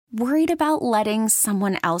Worried about letting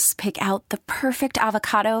someone else pick out the perfect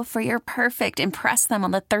avocado for your perfect impress them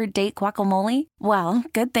on the third date guacamole? Well,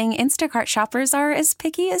 good thing Instacart shoppers are as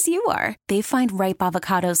picky as you are. They find ripe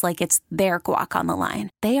avocados like it's their guac on the line.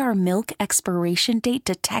 They are milk expiration date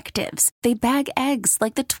detectives. They bag eggs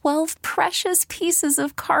like the 12 precious pieces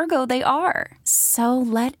of cargo they are. So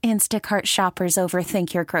let Instacart shoppers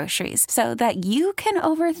overthink your groceries so that you can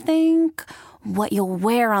overthink what you'll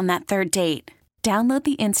wear on that third date. Download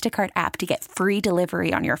the Instacart app to get free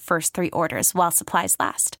delivery on your first 3 orders while supplies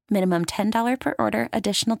last. Minimum $10 per order.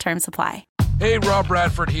 Additional terms apply. Hey, Rob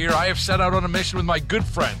Bradford here. I have set out on a mission with my good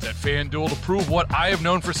friends at FanDuel to prove what I have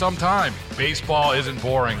known for some time. Baseball isn't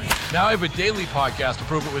boring. Now I have a daily podcast to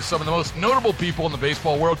prove it with some of the most notable people in the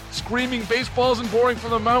baseball world, screaming baseball isn't boring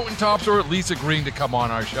from the mountaintops, or at least agreeing to come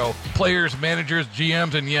on our show. Players, managers,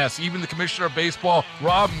 GMs, and yes, even the commissioner of baseball,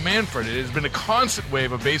 Rob Manfred. It has been a constant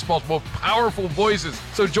wave of baseball's most powerful voices.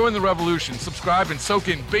 So join the revolution. Subscribe and soak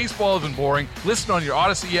in Baseball Isn't Boring. Listen on your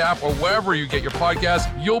Odyssey app or wherever you get your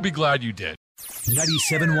podcasts. You'll be glad you did.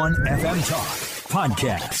 97.1 FM Talk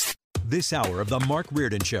Podcast. This hour of The Mark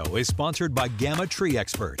Reardon Show is sponsored by Gamma Tree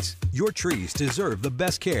Experts. Your trees deserve the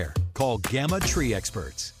best care. Call Gamma Tree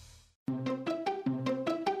Experts.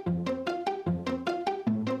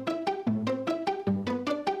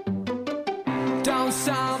 Don't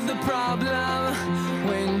solve the problem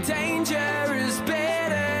when danger is better.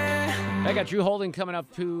 I got Drew Holden coming up,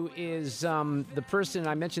 who is the person,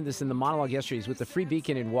 I mentioned this in the monologue yesterday, he's with the Free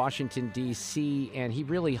Beacon in Washington, D.C., and he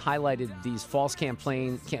really highlighted these false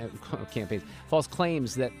campaigns, false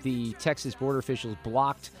claims that the Texas border officials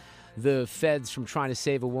blocked the feds from trying to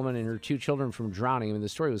save a woman and her 2 children from drowning. I mean, the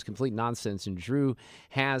story was complete nonsense, and Drew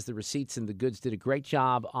has the receipts and the goods. Did a great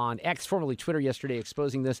job on X, formerly Twitter, yesterday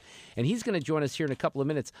exposing this, and he's going to join us here in a couple of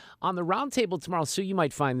minutes on the roundtable tomorrow. Sue, you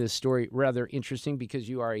might find this story rather interesting because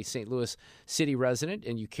you are a St. Louis City resident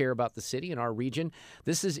and you care about the city and our region.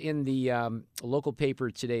 This is in the local paper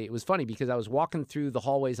today. It was funny because I was walking through the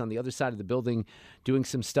hallways on the other side of the building doing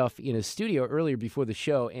some stuff in a studio earlier before the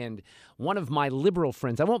show, and one of my liberal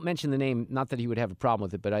friends, I won't mention the name, not that he would have a problem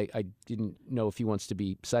with it, but I didn't know if he wants to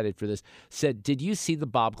be cited for this, said, "Did you see the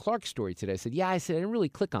Bob Clark story today?" I said, "Yeah." I said, "I didn't really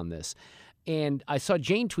click on this." And I saw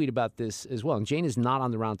Jane tweet about this as well. And Jane is not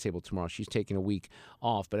on the roundtable tomorrow. She's taking a week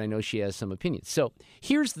off, but I know she has some opinions. So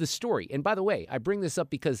here's the story. And by the way, I bring this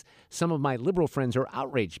up because some of my liberal friends are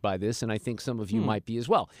outraged by this, and I think some of you might be as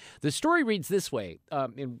well. The story reads this way,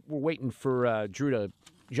 and we're waiting for Drew to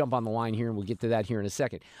jump on the line here, and we'll get to that here in a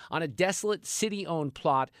second. On a desolate city-owned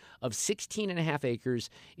plot of 16 and a half acres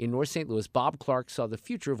in North St. Louis, Bob Clark saw the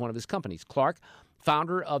future of one of his companies. Clark,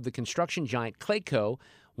 founder of the construction giant Clayco,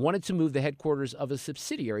 wanted to move the headquarters of a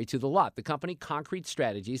subsidiary to the lot. The company, Concrete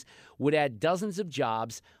Strategies, would add dozens of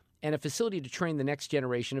jobs and a facility to train the next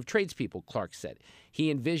generation of tradespeople, Clark said. He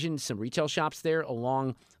envisioned some retail shops there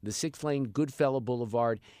along the 6-lane Goodfellow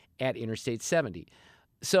Boulevard at Interstate 70.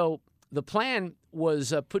 So the plan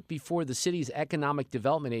was put before the city's Economic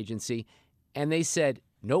Development Agency, and they said,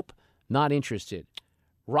 nope, not interested.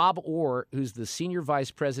 Rob Orr, who's the senior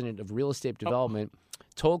vice president of real estate development,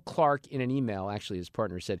 told Clark in an email, actually his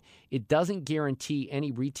partner said, "It doesn't guarantee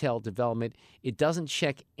any retail development. It doesn't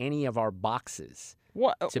check any of our boxes."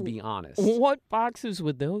 To be honest. What boxes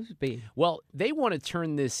would those be? Well, they want to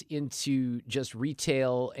turn this into just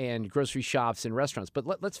retail and grocery shops and restaurants.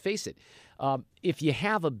 But let's face it, if you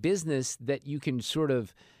have a business that you can sort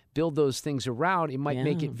of build those things around, it might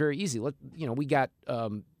make it very easy. We got,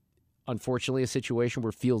 unfortunately, a situation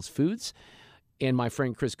where Fields Foods and my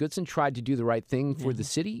friend Chris Goodson tried to do the right thing for the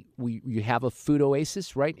city. You have a food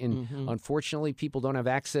oasis, right? And unfortunately, people don't have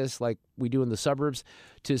access like we do in the suburbs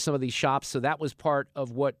to some of these shops. So that was part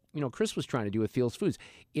of what Chris was trying to do with Fields Foods.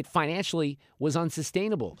 It financially was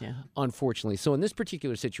unsustainable, unfortunately. So in this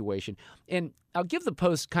particular situation, and I'll give the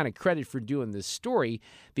Post kind of credit for doing this story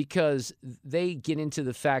because they get into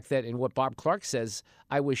the fact that, and what Bob Clark says,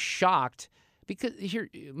 I was shocked. Because here,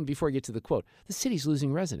 before I get to the quote, the city's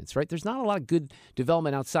losing residents, right? There's not a lot of good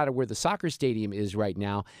development outside of where the soccer stadium is right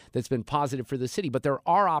now that's been positive for the city, but there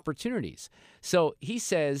are opportunities. So he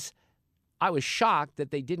says, I was shocked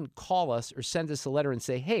that they didn't call us or send us a letter and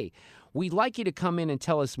say, hey, we'd like you to come in and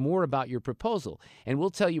tell us more about your proposal, and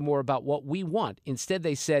we'll tell you more about what we want. Instead,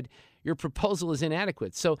 they said, your proposal is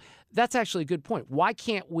inadequate. So that's actually a good point. Why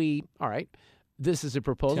can't we, all right, this is a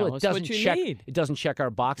proposal. It doesn't check our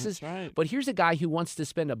boxes. That's right. But here's a guy who wants to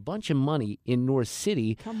spend a bunch of money in North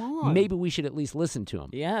City. Come on. Maybe we should at least listen to him.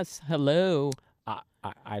 Yes. Hello.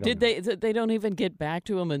 I don't know. They don't even get back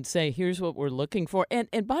to him and say, here's what we're looking for. And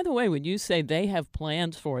by the way, when you say they have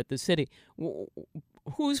plans for it, the city,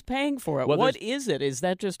 who's paying for it? Well, what is it? Is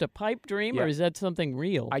that just a pipe dream, or is that something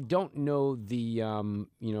real? I don't know the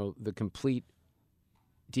the complete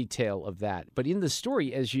detail of that, but in the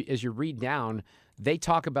story, as you read down, they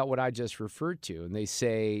talk about what I just referred to, and they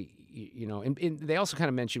say, and they also kind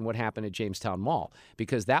of mention what happened at Jamestown Mall,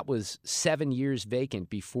 because that was 7 years vacant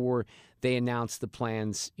before they announced the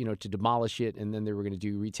plans, to demolish it, and then they were going to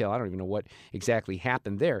do retail. I don't even know what exactly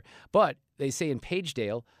happened there. But they say in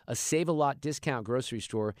Pagedale, a Save-A-Lot discount grocery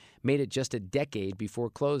store made it just a decade before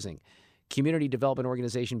closing. Community development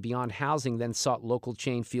organization Beyond Housing then sought local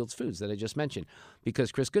chain Fields Foods that I just mentioned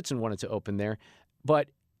because Chris Goodson wanted to open there, but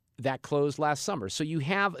that closed last summer. So you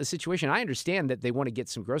have a situation. I understand that they want to get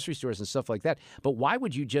some grocery stores and stuff like that, but why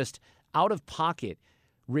would you just out of pocket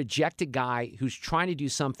reject a guy who's trying to do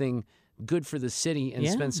something good for the city and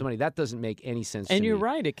spend some money? That doesn't make any sense to me. And you're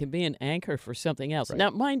right. It can be an anchor for something else. Right.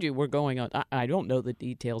 Now, mind you, we're going on. I don't know the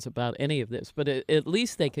details about any of this, but at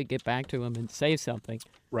least they could get back to him and say something.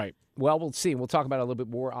 Right. Well, we'll see. We'll talk about it a little bit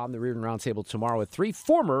more on the Reardon Roundtable tomorrow with 3.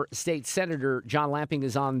 Former State Senator John Lamping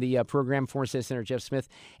is on the program, former State Senator Jeff Smith,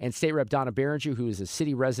 and State Rep Donna Behringer, who is a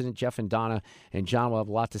city resident. Jeff and Donna and John will have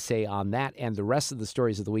a lot to say on that and the rest of the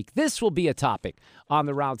stories of the week. This will be a topic on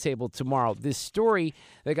the Roundtable tomorrow. This story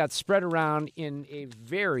that got spread around in a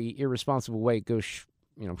very irresponsible way goes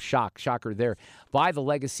shocker there by the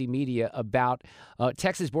legacy media about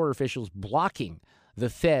Texas border officials blocking the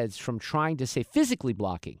feds from trying to physically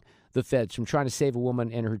blocking the feds from trying to save a woman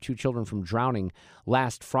and her 2 children from drowning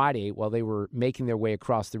last Friday while they were making their way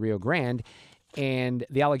across the Rio Grande. And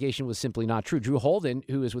the allegation was simply not true. Drew Holden,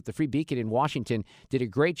 who is with the Free Beacon in Washington, did a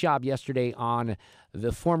great job yesterday on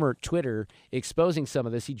the former Twitter exposing some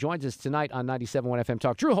of this. He joins us tonight on 97.1 FM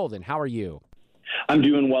Talk. Drew Holden, how are you? I'm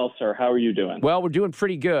doing well, sir. How are you doing? Well, we're doing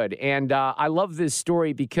pretty good. And I love this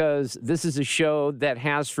story because this is a show that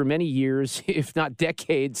has for many years, if not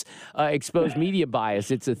decades, exposed media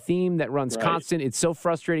bias. It's a theme that runs constant. It's so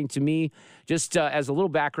frustrating to me. Just as a little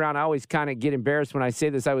background, I always kind of get embarrassed when I say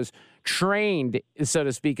this. I was trained, so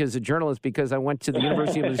to speak, as a journalist because I went to the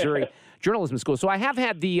University of Missouri Journalism School. So I have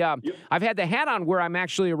had I've had the hat on where I'm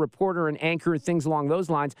actually a reporter and anchor and things along those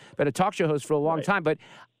lines, but a talk show host for a long time. But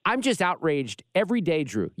I'm just outraged every day,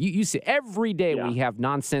 Drew. You see, every day we have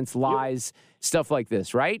nonsense, lies, stuff like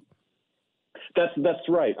this, right? That's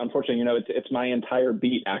right. Unfortunately, it's my entire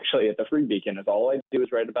beat actually at the Free Beacon. Is all I do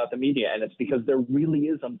is write about the media, and it's because there really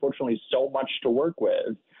is, unfortunately, so much to work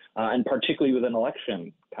with, and particularly with an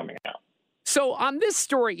election coming out. So on this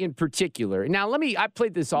story in particular, now I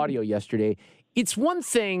played this audio yesterday. It's one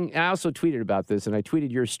thing, and I also tweeted about this, and I tweeted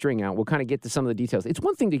your string out. We'll kind of get to some of the details. It's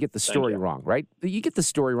one thing to get the story wrong, right? You get the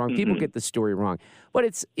story wrong. People get the story wrong. But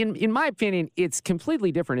it's, in my opinion, it's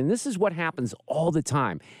completely different, and this is what happens all the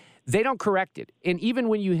time. They don't correct it. And even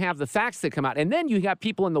when you have the facts that come out, and then you got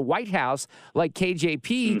people in the White House like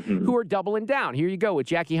KJP who are doubling down. Here you go with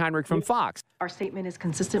Jackie Heinrich from Fox. Our statement is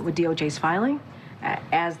consistent with DOJ's filing.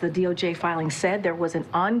 As the DOJ filing said, there was an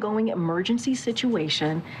ongoing emergency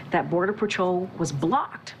situation that Border Patrol was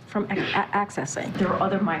blocked from accessing. There were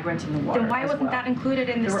other migrants in the water. Then why wasn't that included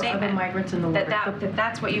in the statement? There were other migrants in the water.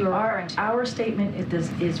 That's what you were referring to. Our statement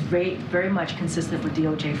is very much consistent with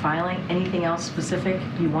DOJ filing. Anything else specific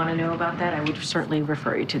you want to know about that, I would certainly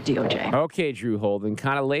refer you to DOJ. Okay, Drew Holden,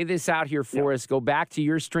 kind of lay this out here for us. Go back to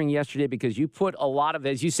your string yesterday because you put a lot of,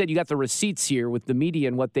 as you said, you got the receipts here with the media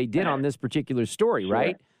and what they did on this particular story,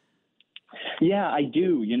 right? Yeah, I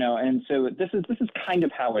do, and so this is kind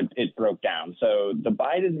of how it broke down. So the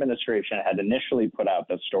Biden administration had initially put out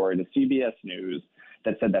the story to CBS News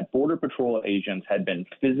that said that Border Patrol agents had been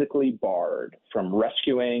physically barred from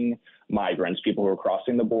rescuing migrants, people who were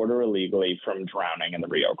crossing the border illegally, from drowning in the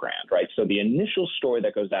Rio Grande, right? So the initial story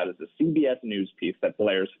that goes out is a CBS News piece that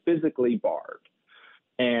blares physically barred.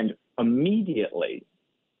 And immediately,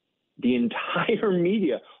 the entire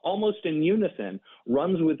media, almost in unison,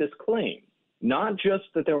 runs with this claim. Not just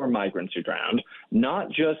that there were migrants who drowned, not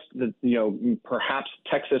just that, perhaps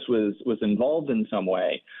Texas was involved in some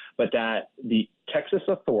way, but that the Texas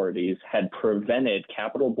authorities had prevented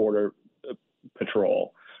had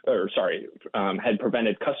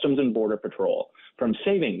prevented Customs and Border Patrol from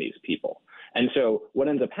saving these people. And so what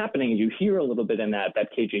ends up happening, you hear a little bit in that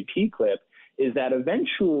KJP clip, is that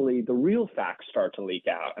eventually the real facts start to leak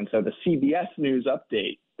out. And so the CBS News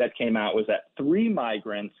update that came out was that 3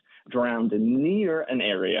 migrants drowned near an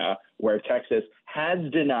area where Texas has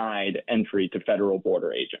denied entry to federal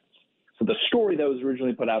border agents. So the story that was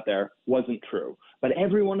originally put out there wasn't true. But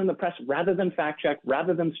everyone in the press, rather than fact check,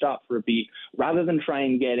 rather than stop for a beat, rather than try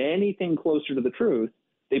and get anything closer to the truth,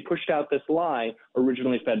 they pushed out this lie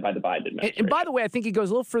originally fed by the Biden administration. And by the way, I think it goes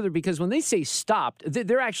a little further because when they say stopped,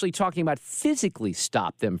 they're actually talking about physically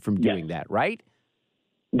stop them from doing that, right?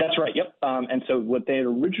 That's right. Yep. And so what they had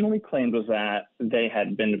originally claimed was that they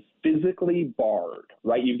had been physically barred,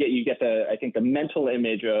 right? You get the mental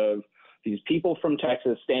image of these people from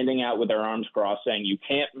Texas standing out with their arms crossed saying, you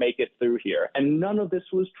can't make it through here. And none of this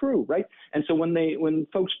was true, right? And so when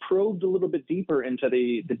folks probed a little bit deeper into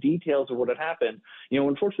the details of what had happened,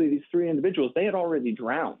 unfortunately, these three individuals, they had already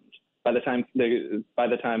drowned by the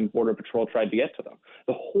time Border Patrol tried to get to them.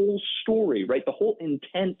 The whole story, right, the whole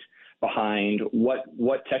intent behind what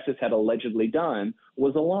Texas had allegedly done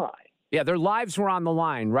was a lie. Yeah, their lives were on the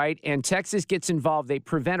line, right? And Texas gets involved. They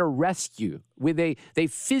prevent a rescue. They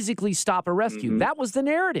physically stop a rescue. That was the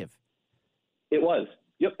narrative. It was.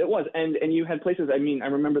 Yep, it was. And you had places, I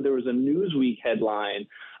remember there was a Newsweek headline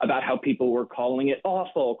about how people were calling it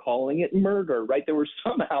awful, calling it murder, right? There were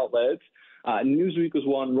some outlets, Newsweek was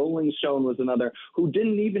one, Rolling Stone was another, who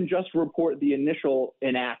didn't even just report the initial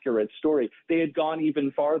inaccurate story. They had gone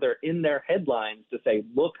even farther in their headlines to say,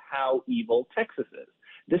 look how evil Texas is.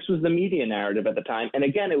 This was the media narrative at the time. And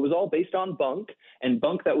again, it was all based on bunk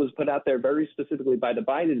that was put out there very specifically by the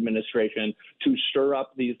Biden administration to stir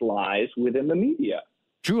up these lies within the media.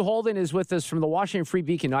 Drew Holden is with us from the Washington Free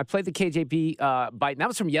Beacon. Now, I played the KJP bite, and that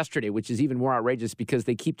was from yesterday, which is even more outrageous because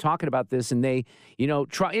they keep talking about this and they,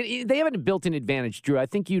 they have a built-in advantage, Drew. I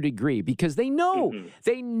think you'd agree because they know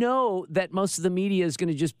that most of the media is going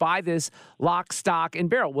to just buy this lock, stock, and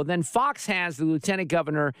barrel. Well, then Fox has the Lieutenant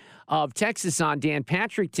Governor of Texas on, Dan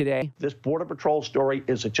Patrick, today. This Border Patrol story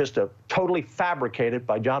is just totally fabricated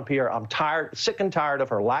by John Pierre. I'm sick and tired of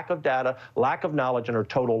her lack of data, lack of knowledge, and her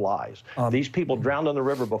total lies. These people drowned on the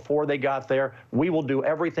river before they got there. We will do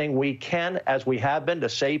everything we can, as we have been, to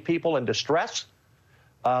save people in distress.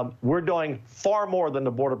 We're doing far more than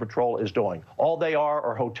the Border Patrol is doing. All they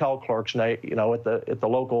are hotel clerks, at the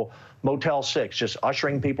local Motel 6, just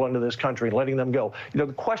ushering people into this country and letting them go. The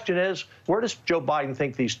question is, where does Joe Biden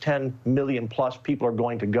think these 10 million plus people are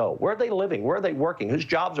going to go? Where are they living? Where are they working? Whose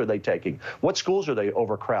jobs are they taking? What schools are they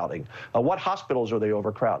overcrowding? What hospitals are they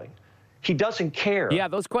overcrowding? He doesn't care. Yeah,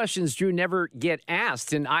 those questions, Drew, never get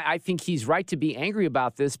asked. And I think he's right to be angry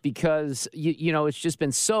about this because, it's just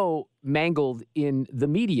been so mangled in the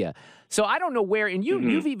media. So I don't know where, and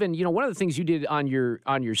you've even, one of the things you did on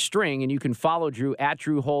your string, and you can follow Drew at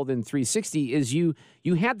Drew Holden 360, is you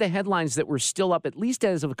had the headlines that were still up at least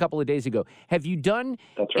as of a couple of days ago. Have you done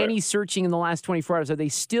any searching in the last 24 hours? Are they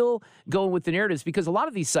still going with the narratives? Because a lot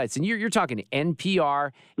of these sites, and you're talking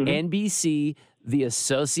NPR, NBC, the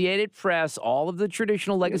Associated Press, all of the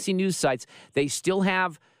traditional legacy news sites, they still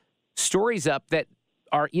have stories up that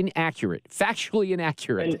are inaccurate, factually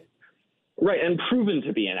inaccurate. And proven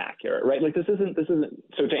to be inaccurate, right? Like this isn't.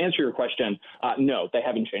 So to answer your question, no, they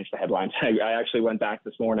haven't changed the headlines. I actually went back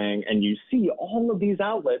this morning, and you see all of these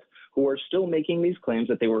outlets who are still making these claims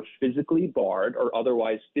that they were physically barred or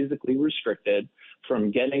otherwise physically restricted from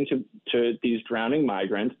getting to these drowning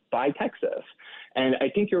migrants by Texas. And I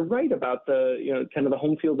think you're right about the, kind of the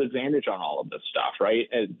home field advantage on all of this stuff, right?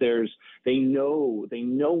 They know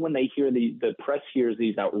when they hear the press hears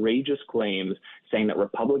these outrageous claims saying that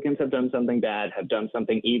Republicans have done something bad, have done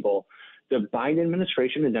something evil. The Biden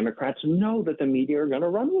administration and Democrats know that the media are going to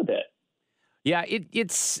run with it. Yeah,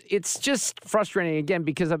 it's just frustrating, again,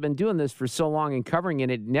 because I've been doing this for so long and covering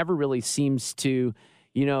it. It never really seems to,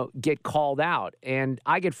 get called out. And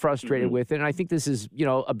I get frustrated with it. And I think this is,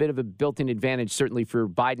 a bit of a built-in advantage, certainly for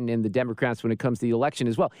Biden and the Democrats when it comes to the election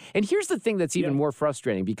as well. And here's the thing that's even more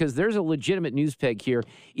frustrating, because there's a legitimate news peg here,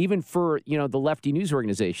 even for, the lefty news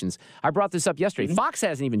organizations. I brought this up yesterday. Fox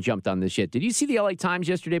hasn't even jumped on this yet. Did you see the LA Times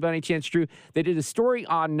yesterday by any chance, Drew? They did a story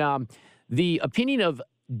on the opinion of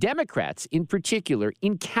Democrats in particular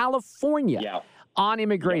in California on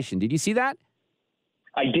immigration. Did you see that?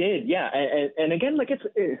 I did, yeah. And again,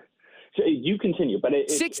 so you continue, but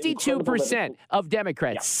 62% of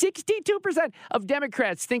Democrats, 62% of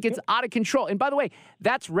Democrats think it's out of control. And by the way,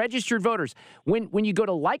 that's registered voters. When you go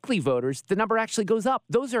to likely voters, the number actually goes up.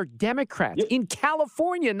 Those are Democrats in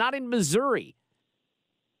California, not in Missouri.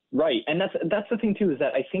 Right, and that's the thing too, is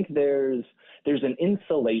that I think there's an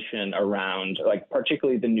insulation around,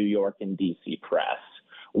 particularly the New York and DC press,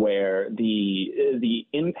 where the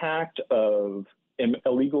impact of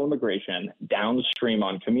illegal immigration downstream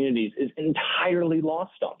on communities is entirely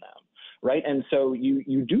lost on them, right? And so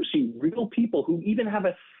you do see real people who even have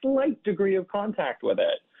a slight degree of contact with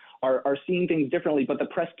it are seeing things differently, but the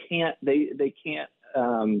press can't. They can't.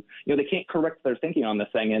 They can't correct their thinking on this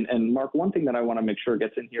thing. And Mark, one thing that I want to make sure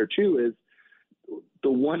gets in here too is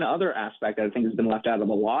the one other aspect that I think has been left out of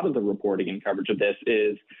a lot of the reporting and coverage of this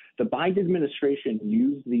is the Biden administration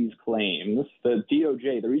used these claims. The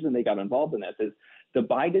DOJ, the reason they got involved in this is the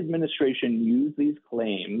Biden administration used these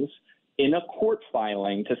claims in a court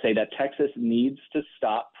filing to say that Texas needs to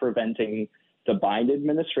stop preventing the Biden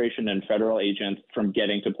administration and federal agents from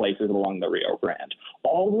getting to places along the Rio Grande.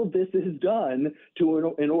 All of this is done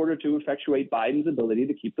in order to effectuate Biden's ability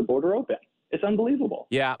to keep the border open. It's unbelievable.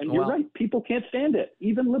 Yeah. And you're right. People can't stand it.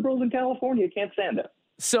 Even liberals in California can't stand it.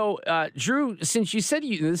 So, Drew, since you said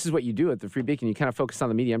this is what you do at the Free Beacon, you kind of focus on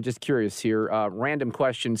the media. I'm just curious here. Random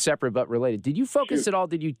question, separate but related. Did you focus at all?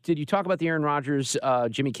 Did you talk about the Aaron Rodgers,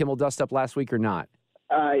 Jimmy Kimmel dust up last week or not?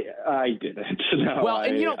 I didn't. No, well,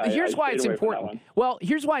 and here's why it's important. Well,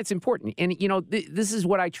 here's why it's important. And this is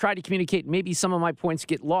what I try to communicate. Maybe some of my points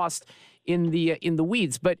get lost in the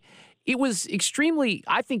weeds, but it was extremely.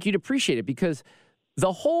 I think you'd appreciate it because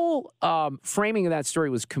the whole framing of that story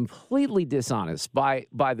was completely dishonest by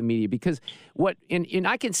the media because and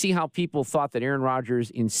I can see how people thought that Aaron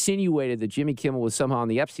Rodgers insinuated that Jimmy Kimmel was somehow on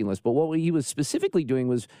the Epstein list, but what he was specifically doing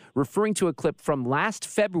was referring to a clip from last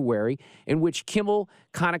February in which Kimmel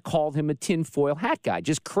kind of called him a tinfoil hat guy,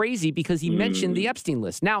 just crazy because he mentioned the Epstein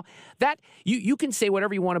list. Now, that you can say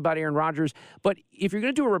whatever you want about Aaron Rodgers, but if you're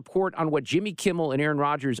going to do a report on what Jimmy Kimmel and Aaron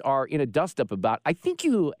Rodgers are in a dust-up about, I think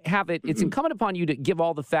you have it. It's incumbent upon you to give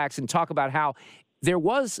all the facts and talk about how there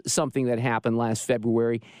was something that happened last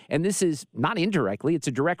February, and this is not indirectly, it's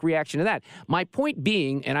a direct reaction to that. My point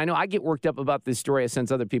being, and I know I get worked up about this story, I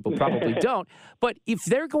sense other people probably don't, but if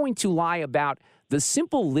they're going to lie about the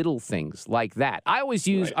simple little things like that, I always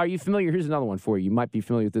use, right. Are you familiar? Here's another one for you. You might be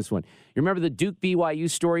familiar with this one. You remember the Duke BYU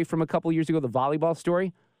story from a couple of years ago, the volleyball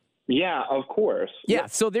story? Yeah, of course. Yeah,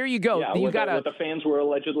 so there you go. Yeah, what the fans were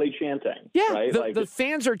allegedly chanting. Yeah, right? the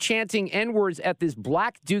fans are chanting N-words at this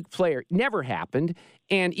black Duke player. Never happened.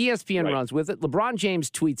 And ESPN runs with it. LeBron James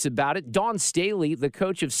tweets about it. Dawn Staley, the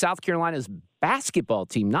coach of South Carolina's basketball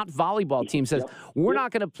team, not volleyball team, says, we're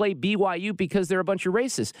not going to play BYU because they're a bunch of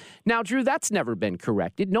racists. Now, Drew, that's never been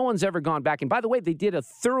corrected. No one's ever gone back. And by the way, they did a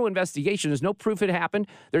thorough investigation. There's no proof it happened.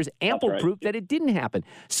 There's ample proof that it didn't happen.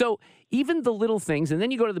 So even the little things, and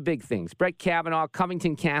then you go to the big things. Brett Kavanaugh,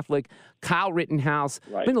 Covington Catholic, Kyle Rittenhouse.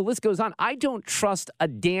 I mean, the list goes on. I don't trust a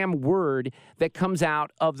damn word that comes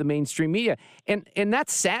out of the mainstream media. And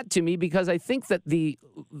that's sad to me because I think that the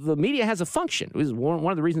media has a function. It was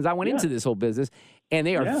one of the reasons I went into this whole business, and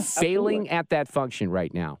they are failing at that function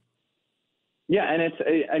right now. Yeah, and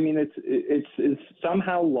it's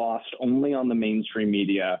somehow lost only on the mainstream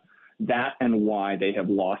media. That and why they have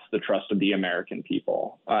lost the trust of the American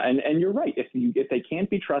people. And you're right. If they can't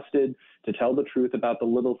be trusted to tell the truth about the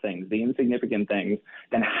little things, the insignificant things,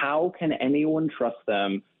 then how can anyone trust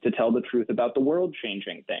them to tell the truth about the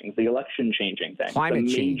world-changing things, the election-changing things, climate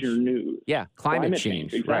change, major news? Yeah, climate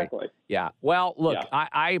change. Exactly. Right. Yeah. Well, look,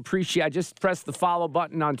 I appreciate. I just pressed the follow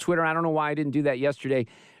button on Twitter. I don't know why I didn't do that yesterday.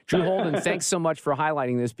 Drew Holden, thanks so much for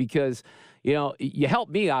highlighting this because, you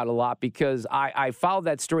helped me out a lot because I followed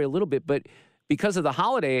that story a little bit, but because of the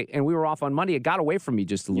holiday and we were off on Monday, it got away from me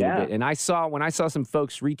just a little bit. And when I saw some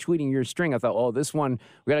folks retweeting your string, I thought, oh, this one,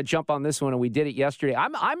 we got to jump on this one, and we did it yesterday.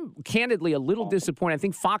 I'm candidly a little disappointed. I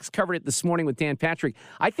think Fox covered it this morning with Dan Patrick.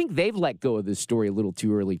 I think they've let go of this story a little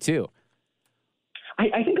too early, too.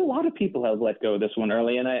 I think a lot of people have let go of this one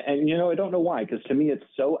early, and I don't know why, because to me it's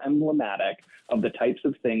so emblematic of the types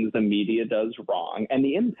of things the media does wrong and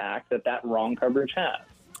the impact that wrong coverage has.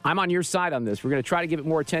 I'm on your side on this. We're going to try to give it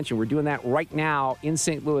more attention. We're doing that right now in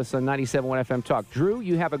St. Louis on 97.1 FM Talk. Drew,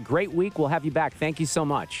 you have a great week. We'll have you back. Thank you so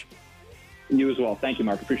much. You as well. Thank you,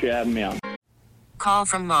 Mark. Appreciate having me on. Call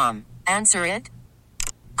from mom. Answer it.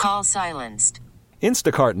 Call silenced.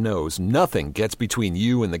 Instacart knows nothing gets between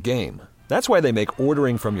you and the game. That's why they make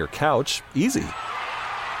ordering from your couch easy.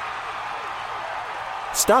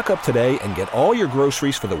 Stock up today and get all your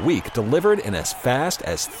groceries for the week delivered in as fast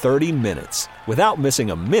as 30 minutes without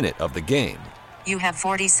missing a minute of the game. You have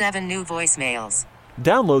 47 new voicemails.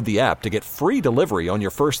 Download the app to get free delivery on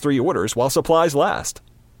your first 3 orders while supplies last.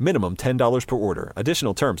 Minimum $10 per order.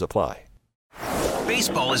 Additional terms apply.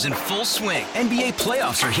 Baseball is in full swing. NBA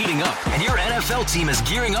playoffs are heating up, and your NFL team is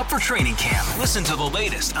gearing up for training camp. Listen to the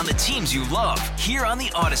latest on the teams you love here on the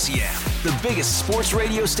Odyssey app. The biggest sports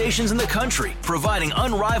radio stations in the country, providing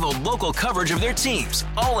unrivaled local coverage of their teams,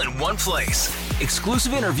 all in one place.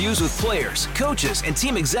 Exclusive interviews with players, coaches, and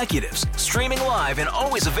team executives, streaming live and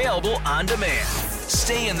always available on demand.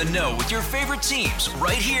 Stay in the know with your favorite teams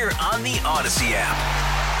right here on the Odyssey app.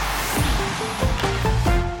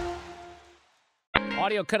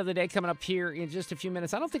 Audio cut of the day coming up here in just a few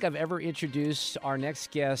minutes. I don't think I've ever introduced our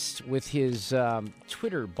next guest with his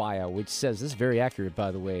Twitter bio, which says, this is very accurate,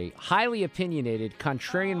 by the way, highly opinionated,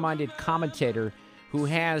 contrarian-minded commentator who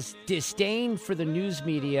has disdain for the news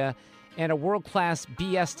media and a world-class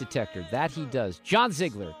BS detector. That he does. John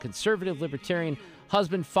Ziegler, conservative, libertarian,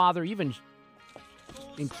 husband, father, even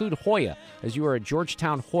include Hoya, as you are a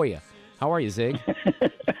Georgetown Hoya. How are you, Zig?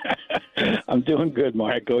 I'm doing good,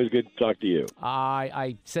 Mark. Always good to talk to you.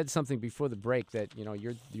 I said something before the break that,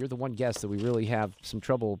 you're the one guest that we really have some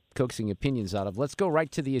trouble coaxing opinions out of. Let's go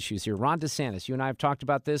right to the issues here. Ron DeSantis, you and I have talked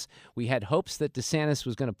about this. We had hopes that DeSantis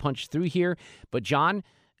was going to punch through here. But, John,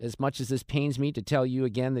 as much as this pains me to tell you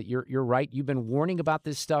again that you're right, you've been warning about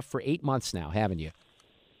this stuff for 8 months now, haven't you?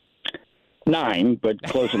 9, but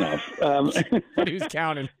close enough. Who's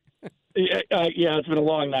counting? Yeah, it's been a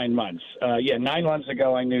long 9 months. 9 months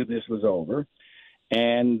ago, I knew this was over.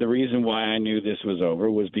 And the reason why I knew this was over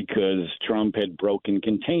was because Trump had broken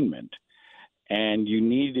containment. And you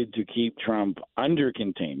needed to keep Trump under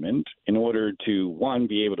containment in order to, one,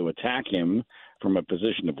 be able to attack him from a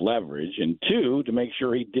position of leverage, and two, to make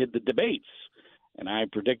sure he did the debates. And I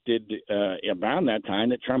predicted around that time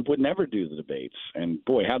that Trump would never do the debates. And,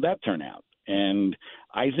 boy, how'd that turn out? And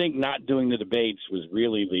I think not doing the debates was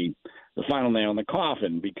really the final nail in the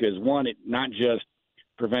coffin because, one, it not just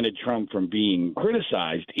prevented Trump from being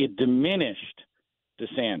criticized, it diminished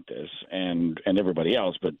DeSantis and everybody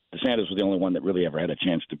else, but DeSantis was the only one that really ever had a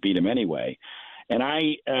chance to beat him anyway. And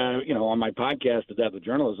I, on my podcast, The Death of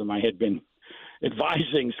Journalism, I had been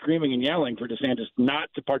advising, screaming and yelling for DeSantis not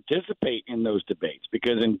to participate in those debates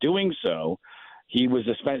because in doing so, he was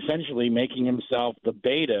essentially making himself the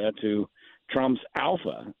beta to Trump's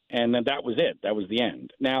alpha, and then that was it. That was the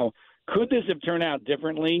end. Now, could this have turned out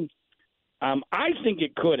differently? I think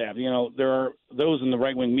it could have. There are those in the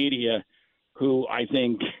right-wing media who I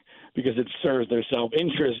think, because it serves their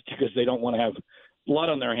self-interest, because they don't want to have blood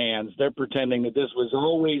on their hands, they're pretending that this was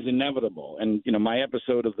always inevitable. And, my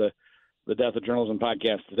episode of the Death of Journalism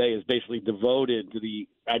podcast today is basically devoted to the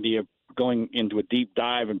idea of going into a deep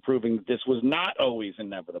dive and proving that this was not always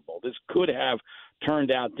inevitable. This could have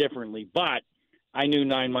turned out differently, but I knew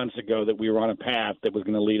 9 months ago that we were on a path that was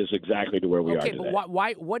going to lead us exactly to where we are today. Okay, but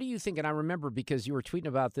what do you think, and I remember because you were tweeting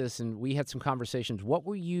about this and we had some conversations, what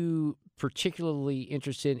were you particularly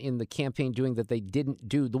interested in the campaign doing that they didn't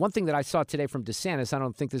do? The one thing that I saw today from DeSantis, I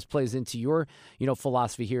don't think this plays into your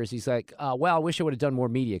philosophy here, is he's like, I wish I would have done more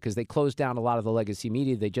media because they closed down a lot of the legacy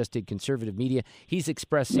media. They just did conservative media. He's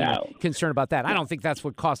expressing concern about that. I don't think that's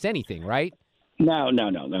what cost anything, right? No.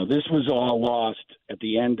 This was all lost at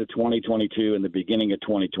the end of 2022 and the beginning of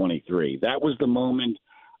 2023. That was the moment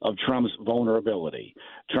of Trump's vulnerability.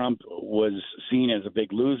 Trump was seen as a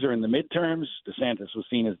big loser in the midterms. DeSantis was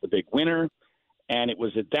seen as the big winner. And it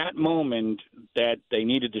was at that moment that they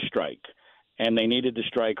needed to strike. And they needed to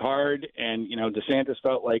strike hard. And, DeSantis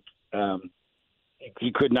felt like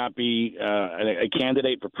he could not be a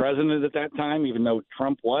candidate for president at that time, even though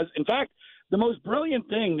Trump was. In fact, the most brilliant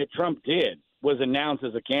thing that Trump did was announced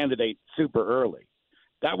as a candidate super early.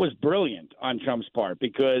 That was brilliant on Trump's part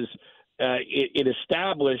because it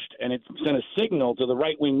established and it sent a signal to the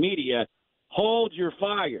right-wing media, hold your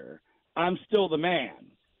fire, I'm still the man.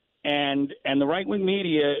 And the right-wing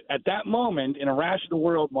media at that moment in a rational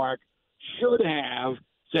world, Mark, should have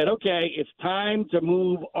said, okay, it's time to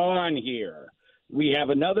move on here. We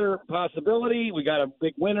have another possibility. We got a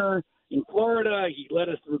big winner in Florida. He led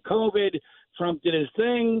us through COVID. Trump did his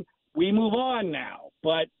thing. We move on now.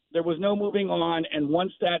 But there was no moving on. And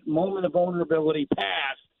once that moment of vulnerability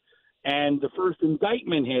passed and the first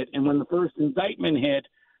indictment hit, and when the first indictment hit,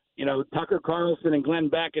 Tucker Carlson and Glenn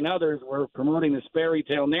Beck and others were promoting this fairy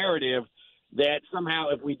tale narrative that somehow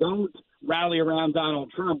if we don't rally around Donald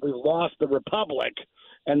Trump, we lost the republic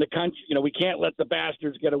and the country. We can't let the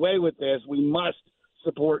bastards get away with this. We must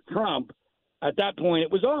support Trump. At that point,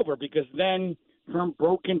 it was over because then Trump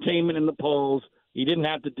broke containment in the polls. He didn't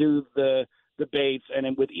have to do the debates. And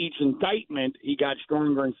then with each indictment, he got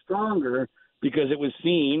stronger and stronger because it was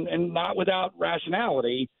seen, and not without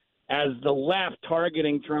rationality, as the left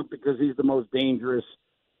targeting Trump because he's the most dangerous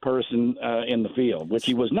person in the field, which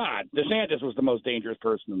he was not. DeSantis was the most dangerous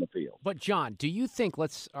person in the field. But, John, do you think we're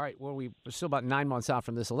still about 9 months out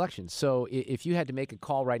from this election. So if you had to make a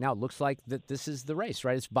call right now, it looks like that this is the race,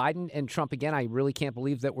 right? It's Biden and Trump again. I really can't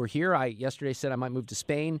believe that we're here. I yesterday said I might move to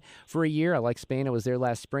Spain for a year. I like Spain. I was there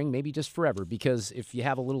last spring, maybe just forever, because if you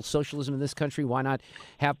have a little socialism in this country, why not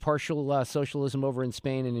have partial socialism over in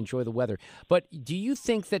Spain and enjoy the weather? But do you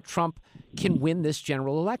think that Trump can win this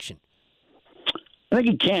general election? I think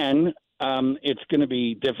he can. It's going to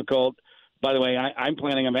be difficult By the way, I'm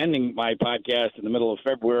planning on ending my podcast in the middle of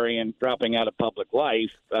February and dropping out of public life,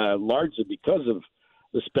 largely because of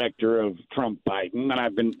the specter of Trump-Biden. And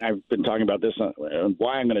I've been talking about this and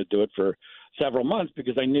why I'm going to do it for several months,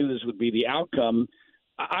 because I knew this would be the outcome.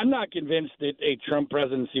 I'm not convinced that a Trump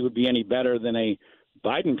presidency would be any better than a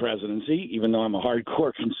Biden presidency, even though I'm a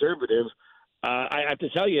hardcore conservative. I have to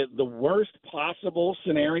tell you, the worst possible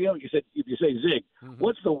scenario, if you say, Zig,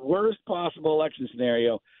 what's the worst possible election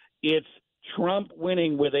scenario? It's Trump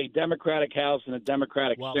winning with a Democratic House and a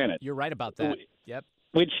Democratic Senate. You're right about that. Yep.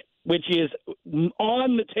 Which is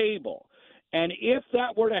on the table. And if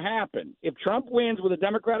that were to happen, if Trump wins with a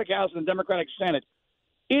Democratic House and a Democratic Senate,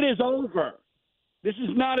 it is over. This is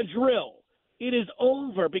not a drill. It is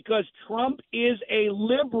over because Trump is a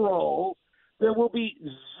liberal. There will be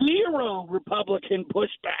zero Republican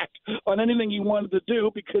pushback on anything he wanted to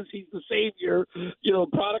do because he's the savior,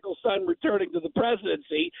 prodigal son returning to the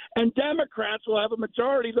presidency. And Democrats will have a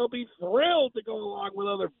majority. They'll be thrilled to go along with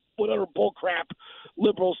other bullcrap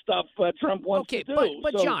liberal stuff Trump wants to do.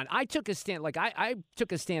 But John, I took a stand. I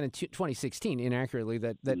took a stand in 2016 inaccurately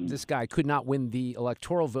that this guy could not win the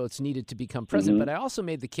electoral votes needed to become president. But I also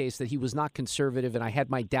made the case that he was not conservative, and I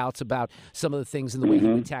had my doubts about some of the things and the way he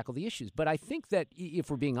would tackle the issues. But I think that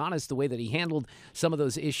if we're being honest, the way that he handled some of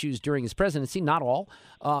those issues during his presidency, not all,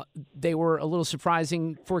 they were a little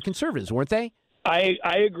surprising for conservatives, weren't they? I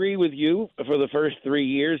agree with you. For the first 3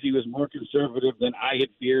 years, he was more conservative than I had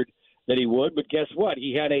feared that he would. But guess what?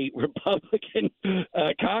 He had a Republican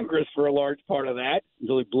Congress for a large part of that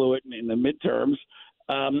until he blew it in the midterms.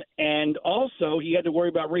 And also, he had to worry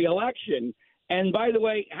about re-election. And by the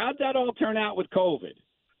way, how'd that all turn out with COVID?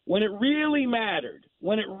 When it really mattered,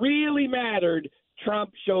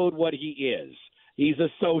 Trump showed what he is. He's a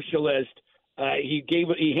socialist.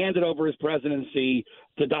 He handed over his presidency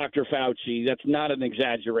to Dr. Fauci. That's not an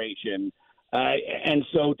exaggeration. And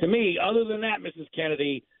so, to me, other than that, Mrs.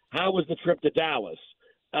 Kennedy, how was the trip to Dallas?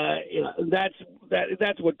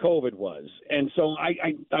 That's what COVID was. And so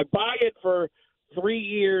I buy it for 3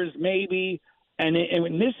 years, maybe. And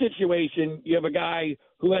in this situation, you have a guy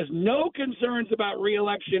who has no concerns about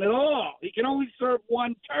re-election at all. He can only serve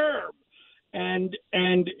one term. And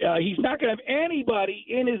he's not going to have anybody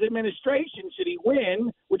in his administration should he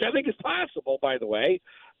win, which I think is possible, by the way,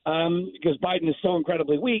 because Biden is so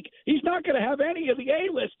incredibly weak. He's not going to have any of the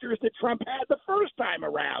A-listers that Trump had the first time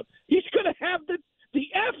around. He's going to have the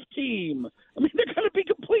F team. I mean, they're going to be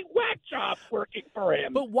complete whack jobs working for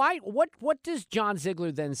him. But why? What does John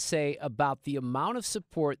Ziegler then say about the amount of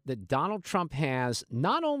support that Donald Trump has,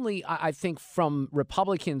 not only, I think, from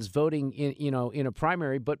Republicans voting in a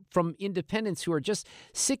primary, but from independents who are just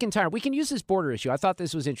sick and tired? We can use this border issue. I thought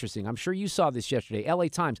this was interesting. I'm sure you saw this yesterday. LA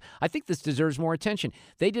Times. I think this deserves more attention.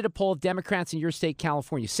 They did a poll of Democrats in your state,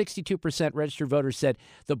 California. 62% registered voters said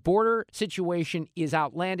the border situation is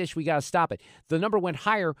outlandish. We got to stop it. The number went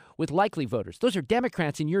higher with likely voters. Those are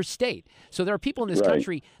Democrats in your state. So there are people in this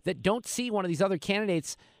country that don't see one of these other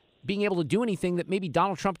candidates being able to do anything that maybe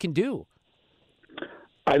Donald Trump can do.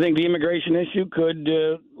 I think the immigration issue could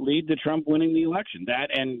lead to Trump winning the election,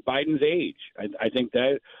 that and Biden's age. I think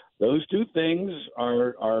that those two things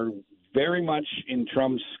are very much in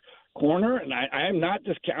Trump's corner, and I am not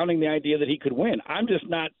discounting the idea that he could win. I'm just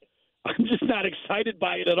not excited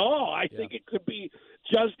by it at all. I think it could be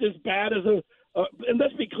just as bad as and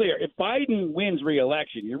let's be clear, if Biden wins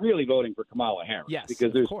re-election, you're really voting for Kamala Harris. Yes,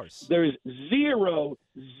 because there's zero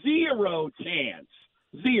chance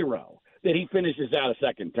that he finishes out a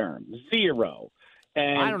second term. Zero.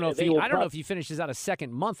 And I don't know if he finishes out a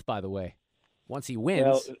second month, by the way, once he wins.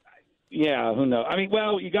 Well, yeah, who knows? I mean,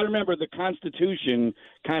 you got to remember the Constitution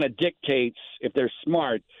kind of dictates, if they're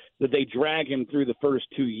smart, that they drag him through the first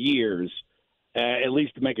 2 years, at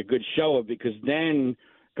least to make a good show of it, because then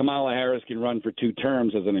Kamala Harris can run for 2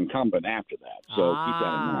 terms as an incumbent after that. So keep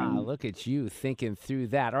that in mind. Look at you thinking through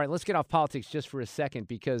that. All right, let's get off politics just for a second,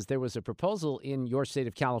 because there was a proposal in your state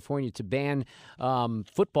of California to ban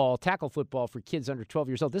tackle football for kids under 12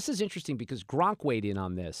 years old. This is interesting because Gronk weighed in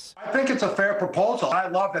on this. I think it's a fair proposal. I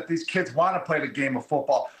love that these kids want to play the game of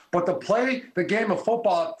football. But to play the game of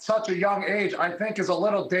football at such a young age, I think is a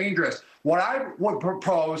little dangerous. What I would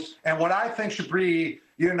propose and what I think should be,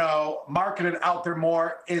 marketed out there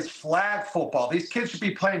more is flag football. These kids should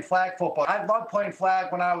be playing flag football. I loved playing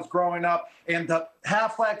flag when I was growing up. And to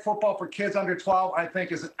have flag football for kids under 12, I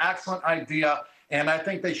think is an excellent idea. And I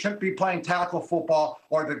think they shouldn't be playing tackle football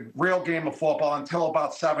or the real game of football until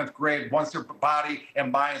about 7th grade, once their body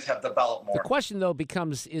and minds have developed more. The question, though,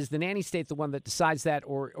 becomes, is the nanny state the one that decides that,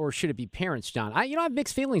 or should it be parents, John? I have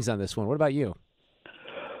mixed feelings on this one. What about you?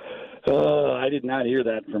 I did not hear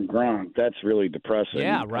that from Gronk. That's really depressing.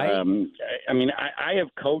 Yeah, right. I have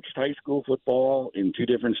coached high school football in 2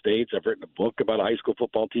 different states. I've written a book about a high school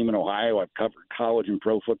football team in Ohio. I've covered college and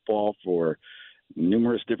pro football for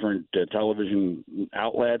numerous different television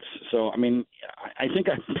outlets. So, I think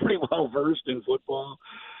I'm pretty well versed in football.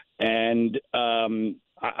 And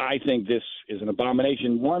I think this is an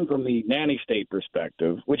abomination, one, from the nanny state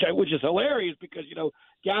perspective, which is hilarious because,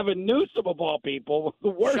 Gavin Newsom, of all people, the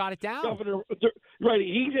worst shot it down. governor, right?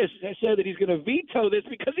 He just said that he's going to veto this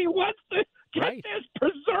because he wants to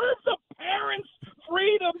preserve the parents'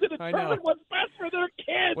 freedom to determine what's best for their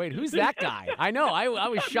kids. Wait, who's that guy? I know. I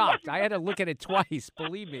was shocked. I had to look at it twice.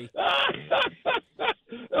 Believe me.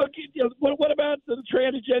 Okay, what about the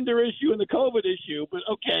transgender issue and the COVID issue? But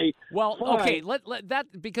okay. Well, fine. okay, let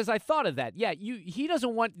that, because I thought of that. Yeah, he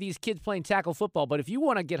doesn't want these kids playing tackle football, but if you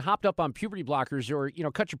want to get hopped up on puberty blockers or,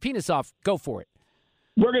 cut your penis off, go for it.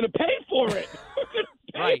 We're going to pay for it. We're going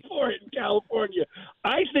to pay for it in California.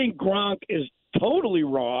 I think Gronk is totally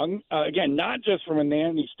wrong. Again, not just from a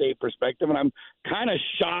nanny state perspective, and I'm kind of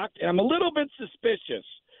shocked, and I'm a little bit suspicious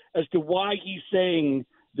as to why he's saying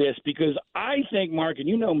this, because I think, Mark, and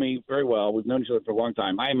you know me very well, we've known each other for a long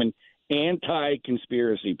time, I'm an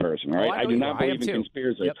anti-conspiracy person, right? I do not believe in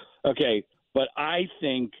conspiracy. Yep. Okay, but I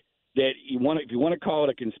think that if you want to call it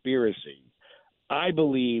a conspiracy, I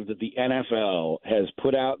believe that the NFL has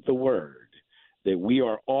put out the word that we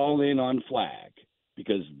are all in on flag,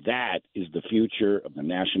 because that is the future of the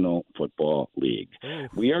National Football League.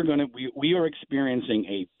 We are experiencing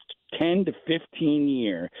a 10 to 15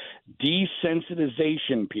 year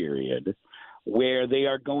desensitization period where they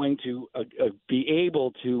are going to be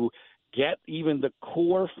able to get even the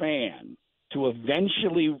core fan to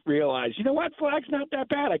eventually realize, you know what, flag's not that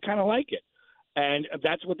bad. I kind of like it. And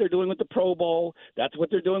that's what they're doing with the Pro Bowl. That's what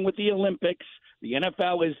they're doing with the Olympics. The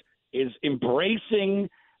NFL is embracing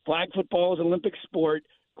flag football as an Olympic sport.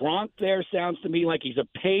 Gronk there sounds to me like he's a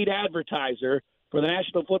paid advertiser for the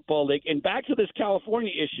National Football League. And back to this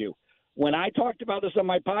California issue. When I talked about this on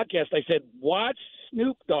my podcast, I said, watch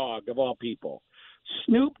Snoop Dogg, of all people.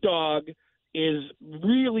 Snoop Dogg is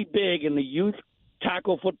really big in the youth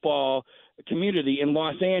tackle football community in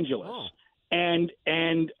Los Angeles. Oh. And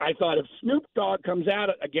I thought, if Snoop Dogg comes out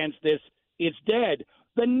against this, it's dead.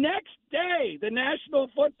 The next day, the National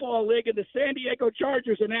Football League and the San Diego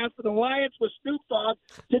Chargers announced an alliance with Snoop Dogg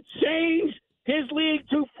to change his league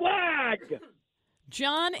to flag.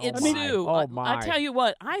 John, it's Sue. I tell you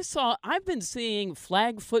what, I've been seeing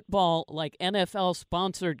flag football like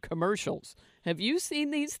NFL-sponsored commercials. Have you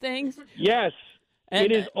seen these things? Yes.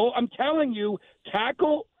 It is. I'm telling you,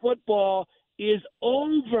 tackle football is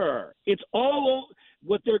over. It's all over.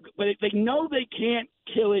 But they know they can't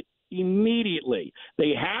kill it immediately.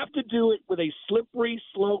 They have to do it with a slippery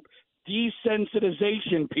slope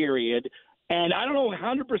desensitization period. And I don't know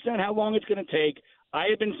 100% how long it's going to take. I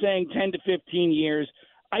have been saying 10 to 15 years.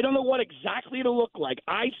 I don't know what exactly it'll look like.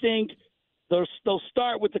 I think they'll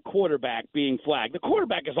start with the quarterback being flagged. The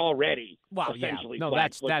quarterback is already essentially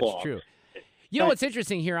flagged football. That's true. You know what's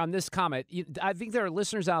interesting here on this comment? I think there are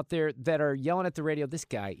listeners out there that are yelling at the radio, this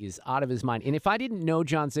guy is out of his mind. And if I didn't know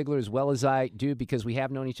John Ziegler as well as I do, because we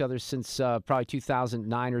have known each other since probably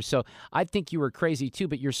 2009 or so, I'd think you were crazy too.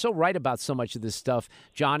 But you're so right about so much of this stuff,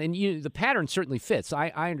 John. And the pattern certainly fits.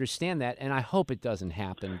 I understand that, and I hope it doesn't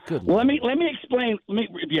happen. Good Well, Lord. let me explain.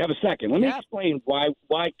 If you have a second, let me explain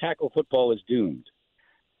why tackle football is doomed.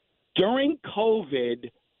 During COVID,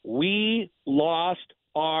 we lost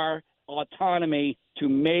our autonomy to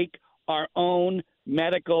make our own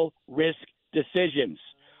medical risk decisions.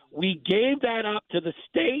 We gave that up to the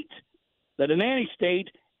state, the nanny state,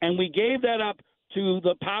 and we gave that up to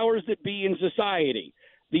the powers that be in society.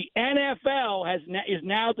 The NFL is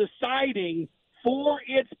now deciding for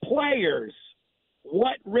its players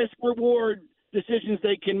what risk-reward decisions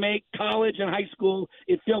they can make, college and high school.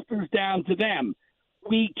 It filters down to them.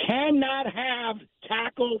 We cannot have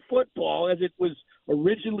tackle football as it was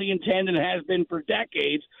originally intended and has been for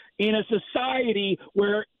decades in a society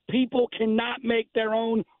where people cannot make their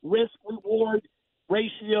own risk-reward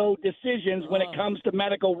ratio decisions when it comes to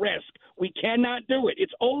medical risk. We cannot do it.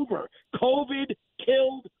 It's over. COVID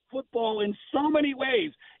killed football in so many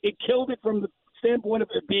ways. It killed it from the standpoint of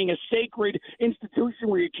it being a sacred institution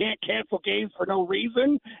where you can't cancel games for no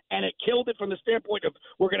reason, and it killed it from the standpoint of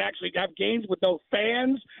we're going to actually have games with no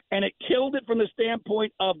fans, and it killed it from the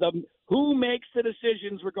standpoint of who makes the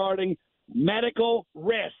decisions regarding medical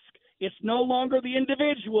risk. It's no longer the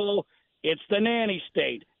individual, it's the nanny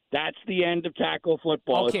state. That's the end of tackle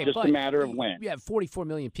football. Okay, it's just a matter of when. Yeah, 44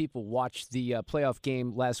 million people watched the playoff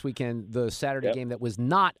game last weekend, the Saturday game that was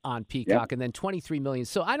not on Peacock, and then 23 million.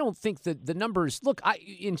 So I don't think that the numbers – look,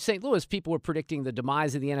 in St. Louis, people were predicting the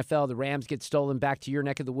demise of the NFL. The Rams get stolen back to your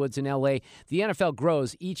neck of the woods in L.A. The NFL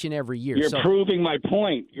grows each and every year. You're proving my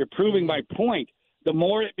point. You're proving my point. The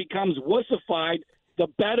more it becomes wussified, the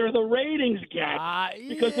better the ratings get.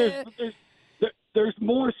 Because there's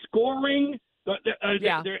more scoring –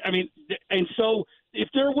 and so if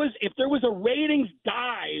there was a ratings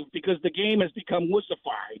dive because the game has become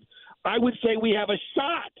wussified, I would say we have a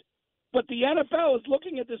shot. But the NFL is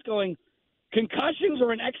looking at this going, concussions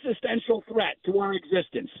are an existential threat to our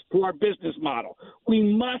existence, to our business model.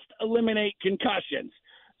 We must eliminate concussions.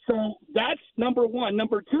 So that's number one.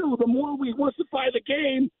 Number two, the more we wussify the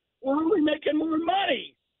game, we're only making more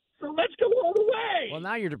money. So let's go all the way. Well,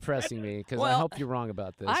 now you're depressing me because I hope you're wrong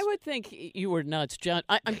about this. I would think you were nuts, John.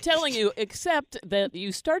 I'm telling you, except that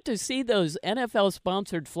you start to see those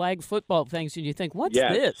NFL-sponsored flag football things and you think, what's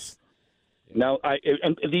this? No,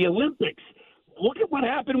 and the Olympics. Look at what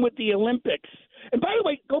happened with the Olympics. And by the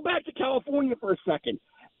way, go back to California for a second.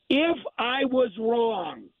 If I was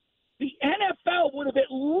wrong, the NFL would have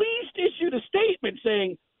at least issued a statement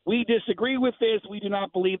saying, we disagree with this. We do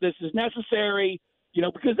not believe this is necessary.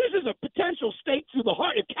 Because this is a potential stake through the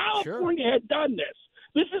heart. If California had done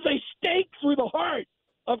this is a stake through the heart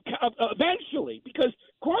of eventually, because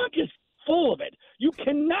Gronk is full of it. You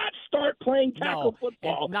cannot start playing tackle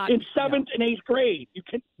football in 7th and 8th grade.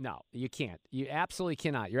 No, you can't. You absolutely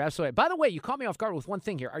cannot. You're absolutely right. By the way, you caught me off guard with one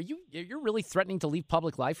thing here. You're really threatening to leave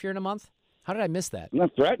public life here in a month? How did I miss that? I'm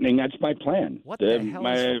not threatening. That's my plan. What the hell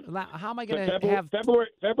how am I going to have...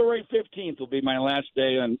 February 15th will be my last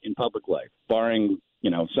day in public life, barring,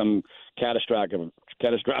 some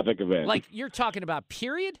catastrophic event. Like you're talking about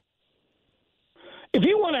period? If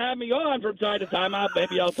you want to have me on from time to time,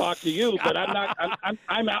 maybe I'll talk to you. But I'm not.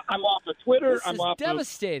 I'm off of Twitter. This is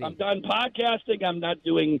devastating. I'm done podcasting. I'm not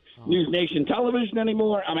doing News Nation television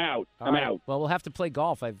anymore. I'm out. I'm out. Well, we'll have to play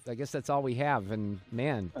golf. I guess that's all we have. And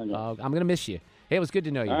man, I'm gonna miss you. Hey, it was good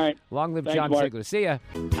to know you. All right. Long live John Ziegler. See ya.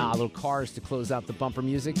 Little Cars to close out the bumper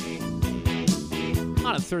music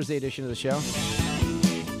on a Thursday edition of the show.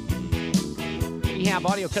 We have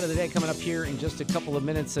Audio Cut of the Day coming up here in just a couple of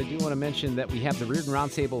minutes. I do want to mention that we have the Reardon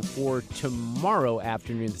Roundtable for tomorrow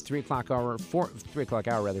afternoon, the 3 o'clock hour.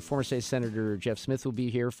 Former State Senator Jeff Smith will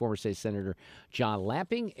be here, former State Senator John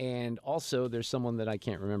Lamping, and also there's someone that I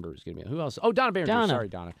can't remember who's going to be. Who else? Oh, Donna Behringer. Sorry,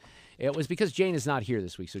 Donna. It was because Jane is not here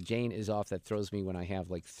this week, so Jane is off. That throws me when I have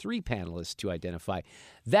like 3 panelists to identify.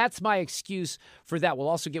 That's my excuse for that. We'll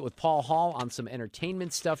also get with Paul Hall on some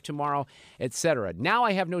entertainment stuff tomorrow, etc. Now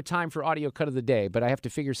I have no time for Audio Cut of the Day, but I have to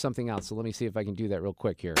figure something out, so let me see if I can do that real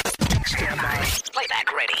quick here. Stand by.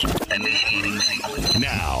 Playback ready.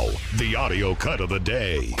 Now, the Audio Cut of the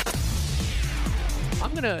Day.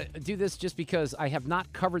 I'm going to do this just because I have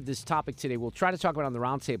not covered this topic today. We'll try to talk about it on the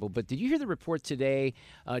roundtable. But did you hear the report today,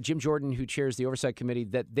 Jim Jordan, who chairs the Oversight Committee,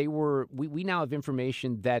 that we now have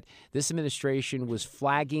information that this administration was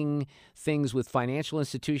flagging things with financial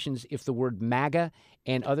institutions if the word MAGA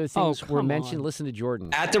and other things were mentioned? Listen to Jordan.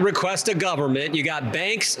 At the request of government, you got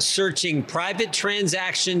banks searching private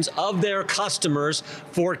transactions of their customers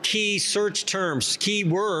for key search terms, key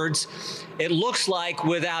words. It looks like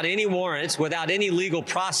without any warrants, without any legal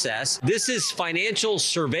process. This is financial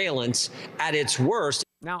surveillance at its worst.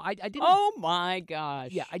 Now, I didn't. Oh, my gosh.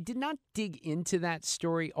 Yeah, I did not dig into that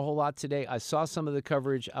story a whole lot today. I saw some of the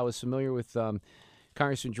coverage. I was familiar with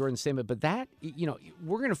Congressman Jordan's statement, but that,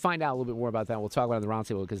 we're going to find out a little bit more about that. We'll talk about it on the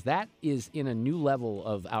roundtable because that is in a new level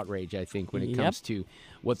of outrage, I think, when it comes to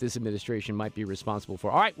what this administration might be responsible for.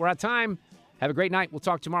 All right, we're out of time. Have a great night. We'll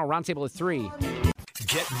talk tomorrow. Roundtable at 3.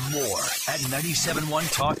 Get more at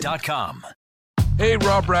 971talk.com. Hey,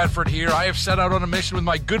 Rob Bradford here. I have set out on a mission with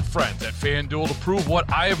my good friends at FanDuel to prove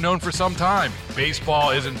what I have known for some time.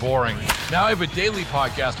 Baseball isn't boring. Now I have a daily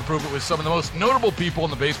podcast to prove it with some of the most notable people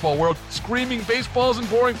in the baseball world, screaming baseball isn't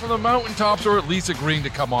boring from the mountaintops, or at least agreeing to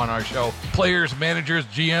come on our show. Players, managers,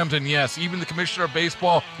 GMs, and yes, even the commissioner of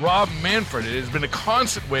baseball, Rob Manfred. It has been a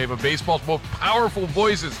constant wave of baseball's most powerful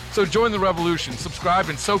voices. So join the revolution. Subscribe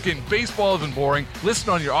and soak in Baseball Isn't Boring.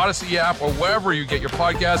 Listen on your Odyssey app or wherever you get your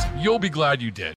podcasts. You'll be glad you did.